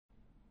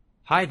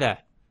Hi there,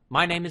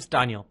 my name is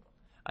Daniel,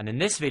 and in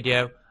this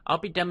video I'll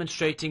be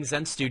demonstrating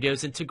Zend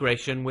Studio's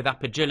integration with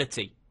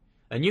Apigility,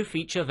 a new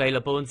feature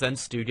available in Zend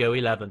Studio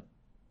 11.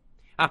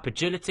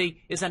 Apigility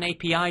is an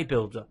API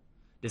builder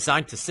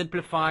designed to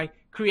simplify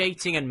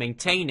creating and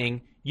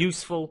maintaining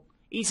useful,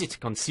 easy to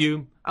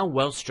consume and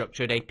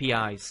well-structured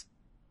APIs.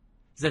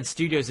 Zend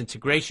Studio's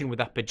integration with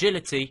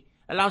Apigility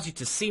allows you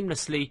to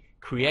seamlessly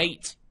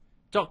create,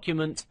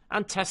 document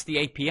and test the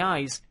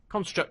APIs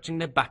constructing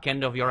the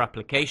backend of your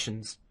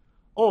applications,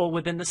 all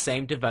within the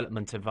same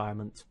development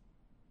environment.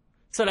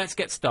 So let's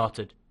get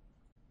started.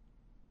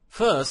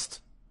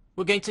 First,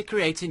 we're going to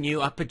create a new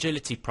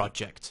Apigility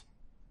project.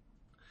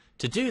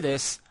 To do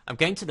this, I'm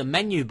going to the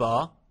menu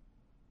bar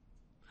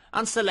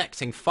and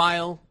selecting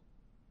File,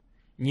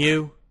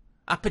 New,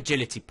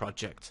 Apigility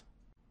Project.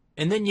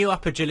 In the new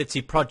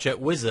Apigility project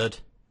wizard,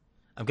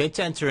 I'm going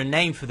to enter a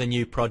name for the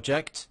new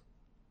project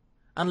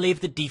and leave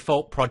the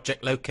default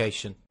project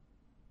location.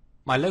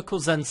 My local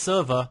Zend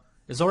server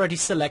is already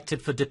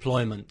selected for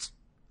deployment,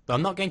 though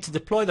I'm not going to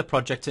deploy the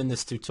project in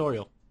this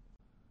tutorial.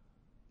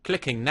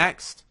 Clicking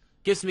Next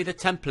gives me the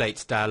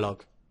Templates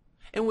dialog,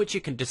 in which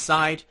you can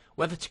decide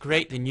whether to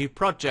create the new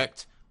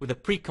project with a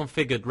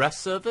pre-configured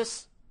REST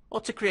service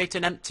or to create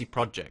an empty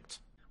project.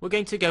 We're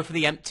going to go for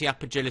the empty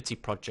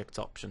Apigility project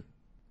option.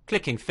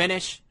 Clicking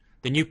Finish,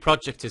 the new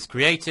project is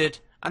created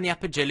and the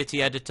Apigility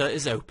editor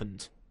is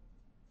opened.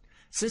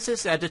 Since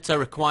this editor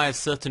requires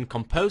certain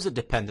Composer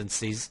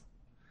dependencies,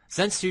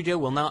 Zend Studio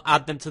will now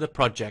add them to the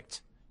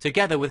project,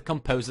 together with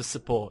Composer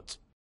support.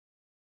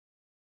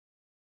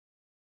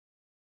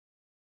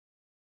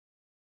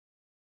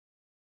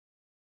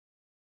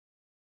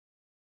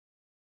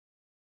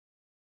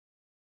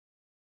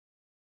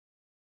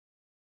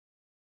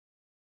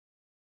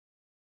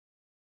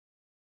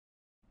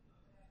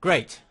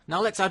 Great,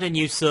 now let's add a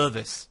new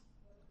service.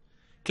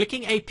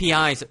 Clicking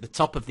APIs at the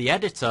top of the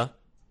editor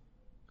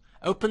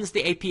opens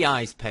the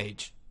APIs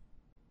page.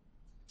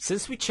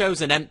 Since we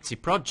chose an empty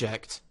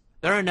project,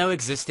 there are no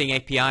existing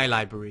API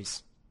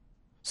libraries.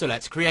 So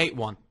let's create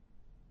one.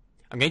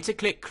 I'm going to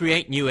click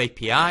Create New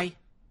API,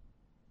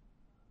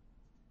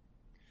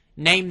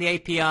 name the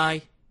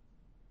API,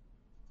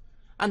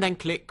 and then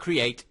click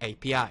Create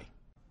API.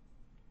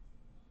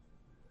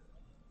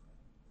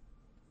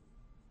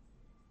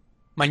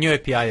 My new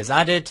API is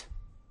added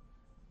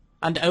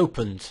and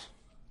opened.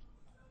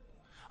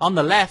 On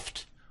the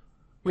left,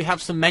 we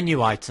have some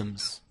menu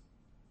items.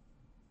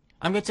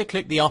 I'm going to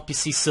click the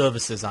RPC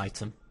Services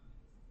item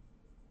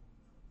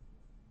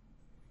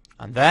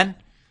and then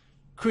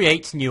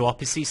create new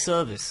RPC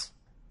service.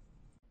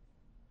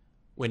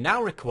 We're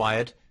now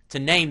required to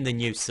name the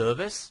new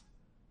service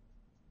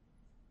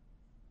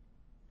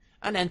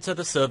and enter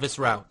the service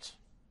route.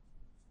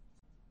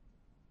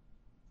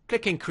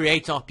 Clicking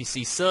Create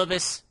RPC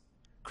Service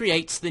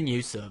creates the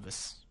new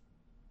service.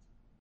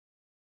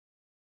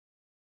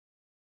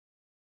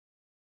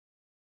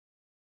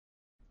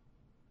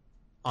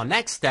 Our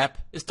next step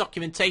is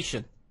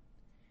documentation.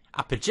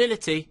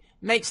 Apigility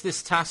makes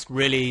this task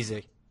really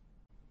easy.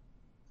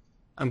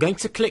 I'm going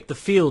to click the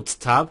Fields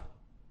tab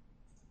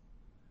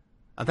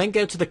and then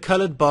go to the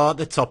coloured bar at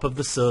the top of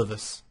the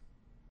service.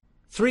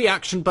 3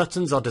 action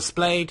buttons are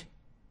displayed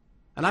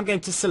and I'm going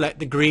to select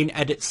the green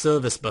Edit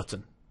Service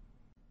button.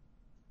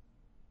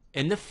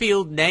 In the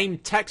field name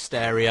text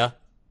area,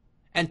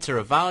 enter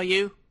a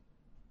value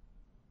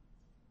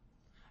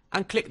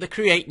and click the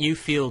Create New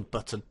Field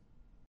button.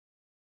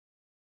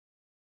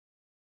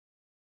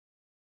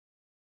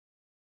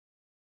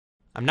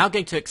 I'm now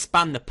going to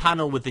expand the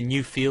panel with the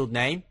new field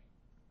name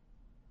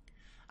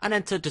and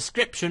enter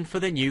description for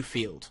the new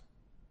field.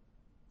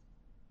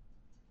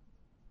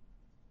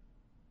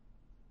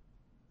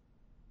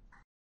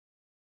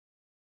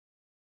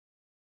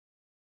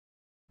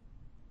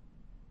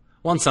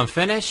 Once I'm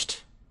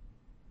finished,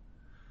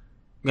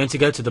 I'm going to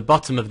go to the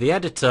bottom of the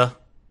editor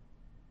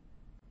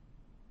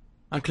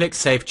and click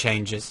Save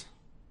Changes.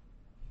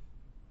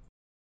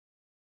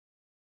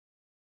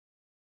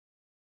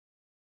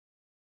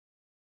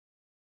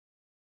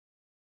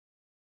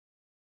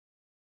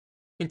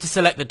 I'm going to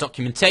select the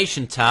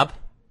Documentation tab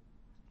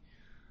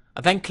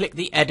and then click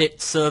the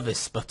Edit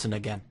Service button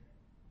again.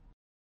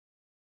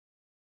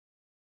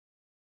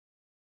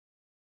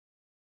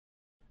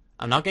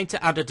 I'm now going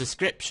to add a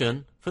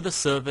description for the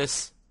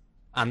service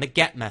and the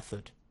GET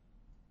method.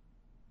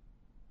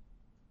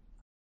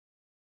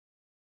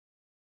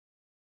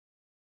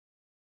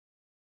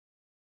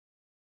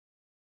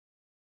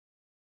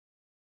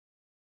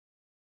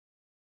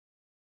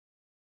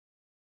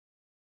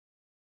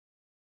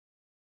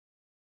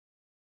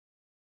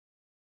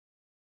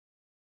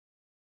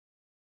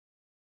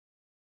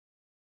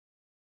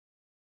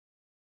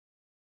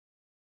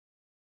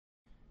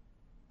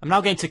 I'm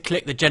now going to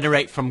click the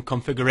Generate from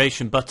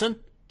Configuration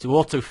button to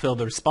autofill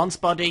the response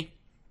body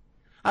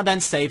and then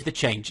save the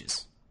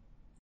changes.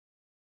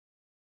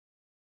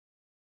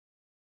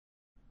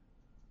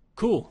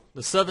 Cool,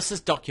 the service is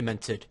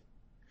documented,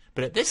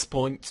 but at this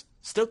point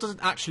still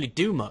doesn't actually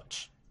do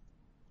much.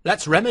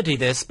 Let's remedy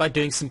this by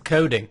doing some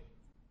coding.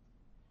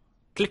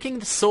 Clicking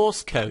the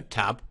Source Code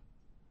tab,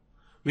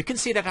 we can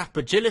see that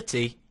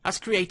Apigility has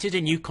created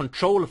a new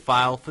controller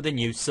file for the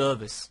new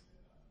service.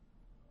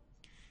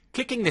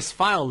 Clicking this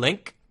file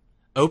link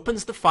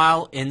opens the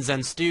file in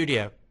Zend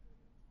Studio.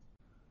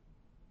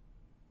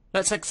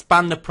 Let's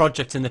expand the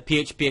project in the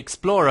PHP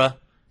Explorer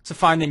to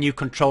find the new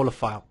controller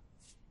file.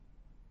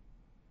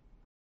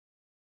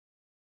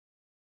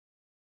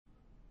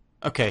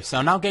 Okay, so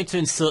I'm now going to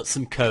insert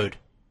some code.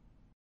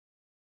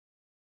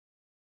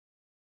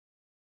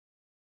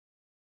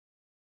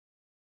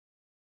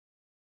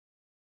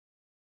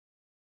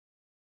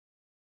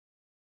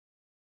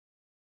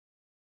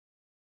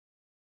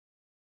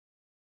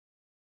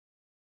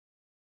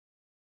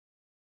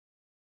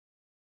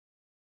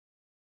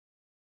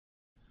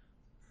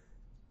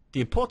 The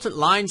important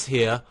lines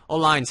here are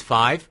lines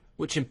 5,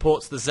 which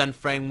imports the Zend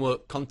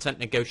Framework Content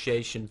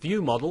Negotiation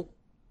View model,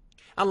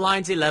 and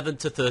lines 11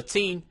 to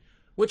 13,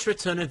 which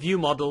return a view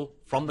model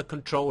from the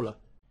controller.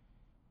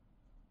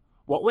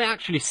 What we're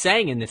actually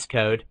saying in this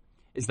code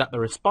is that the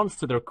response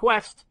to the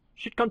request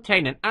should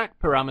contain an ACK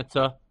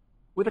parameter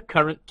with a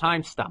current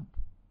timestamp.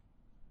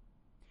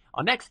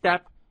 Our next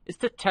step is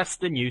to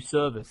test the new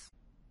service.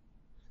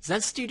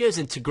 Zend Studio's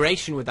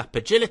integration with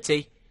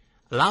Apigility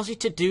allows you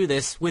to do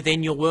this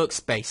within your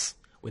workspace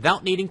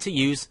without needing to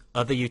use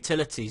other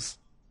utilities.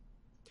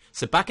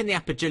 So back in the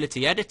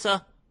Apigility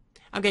editor,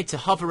 I'm going to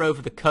hover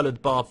over the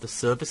colored bar of the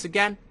service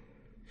again,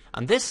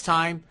 and this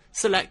time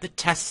select the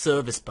Test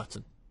Service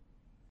button.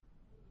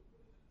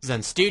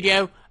 Zend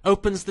Studio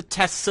opens the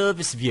Test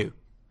Service view,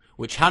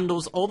 which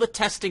handles all the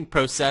testing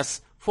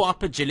process for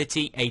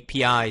Apigility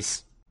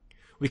APIs.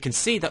 We can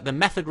see that the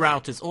method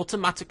route is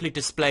automatically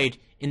displayed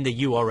in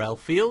the URL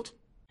field,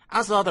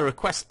 as are the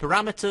request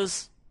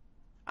parameters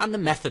and the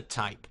method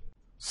type.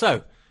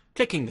 So,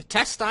 clicking the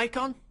test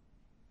icon,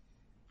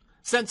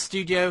 Zend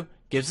Studio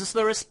gives us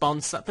the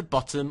response at the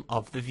bottom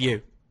of the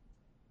view.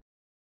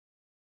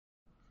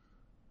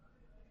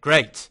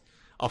 Great!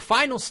 Our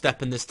final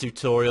step in this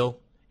tutorial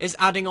is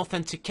adding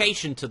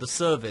authentication to the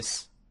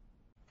service.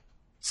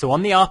 So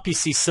on the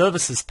RPC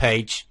Services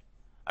page,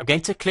 I'm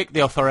going to click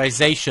the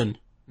Authorization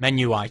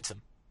menu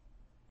item.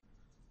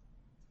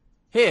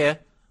 Here,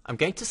 I'm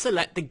going to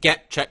select the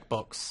Get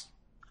checkbox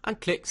and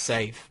click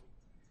Save.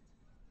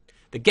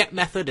 The Get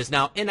method is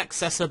now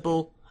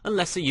inaccessible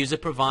unless a user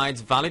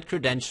provides valid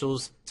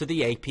credentials to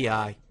the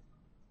API.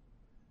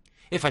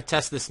 If I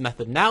test this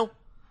method now,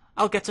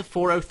 I'll get a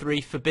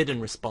 403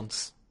 forbidden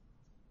response.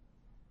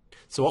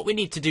 So what we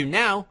need to do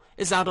now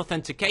is add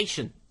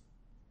authentication.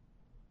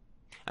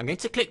 I'm going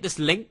to click this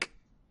link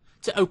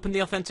to open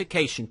the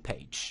authentication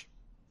page.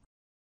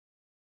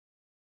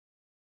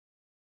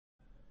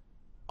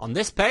 On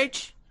this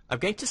page, I'm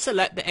going to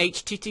select the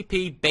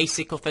HTTP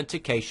basic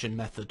authentication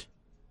method.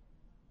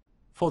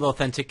 For the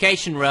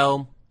authentication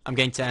realm, I'm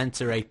going to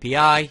enter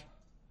API,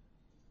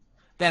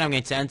 then I'm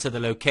going to enter the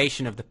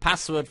location of the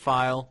password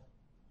file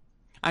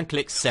and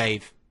click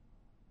Save.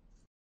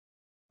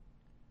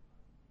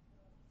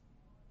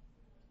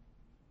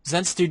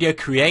 Zend Studio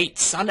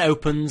creates and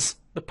opens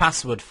the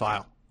password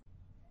file.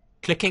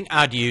 Clicking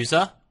Add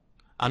User,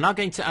 I'm now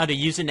going to add a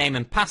username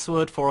and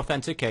password for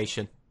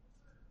authentication.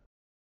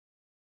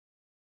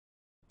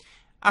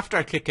 After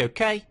I click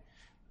OK,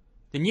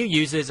 the new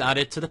user is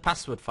added to the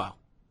password file.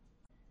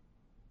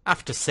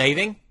 After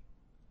saving,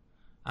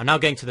 I'm now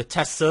going to the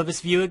Test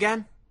Service view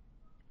again,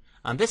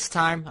 and this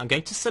time I'm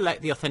going to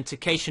select the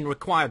Authentication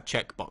Required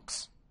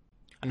checkbox.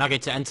 I'm now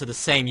going to enter the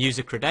same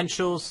user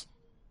credentials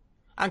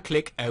and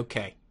click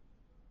OK.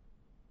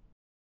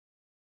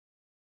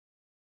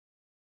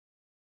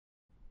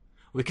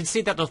 We can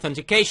see that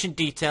authentication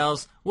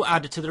details were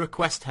added to the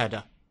request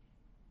header.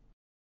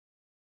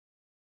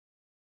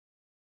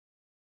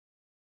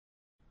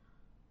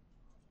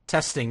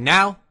 Testing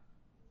now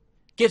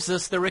gives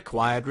us the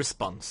required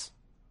response.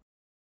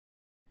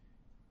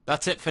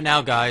 That's it for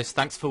now, guys.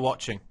 Thanks for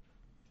watching.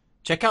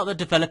 Check out the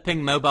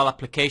Developing Mobile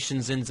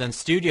Applications in Zend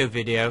Studio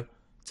video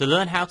to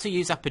learn how to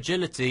use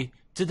Apigility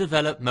to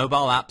develop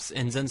mobile apps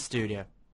in Zend Studio.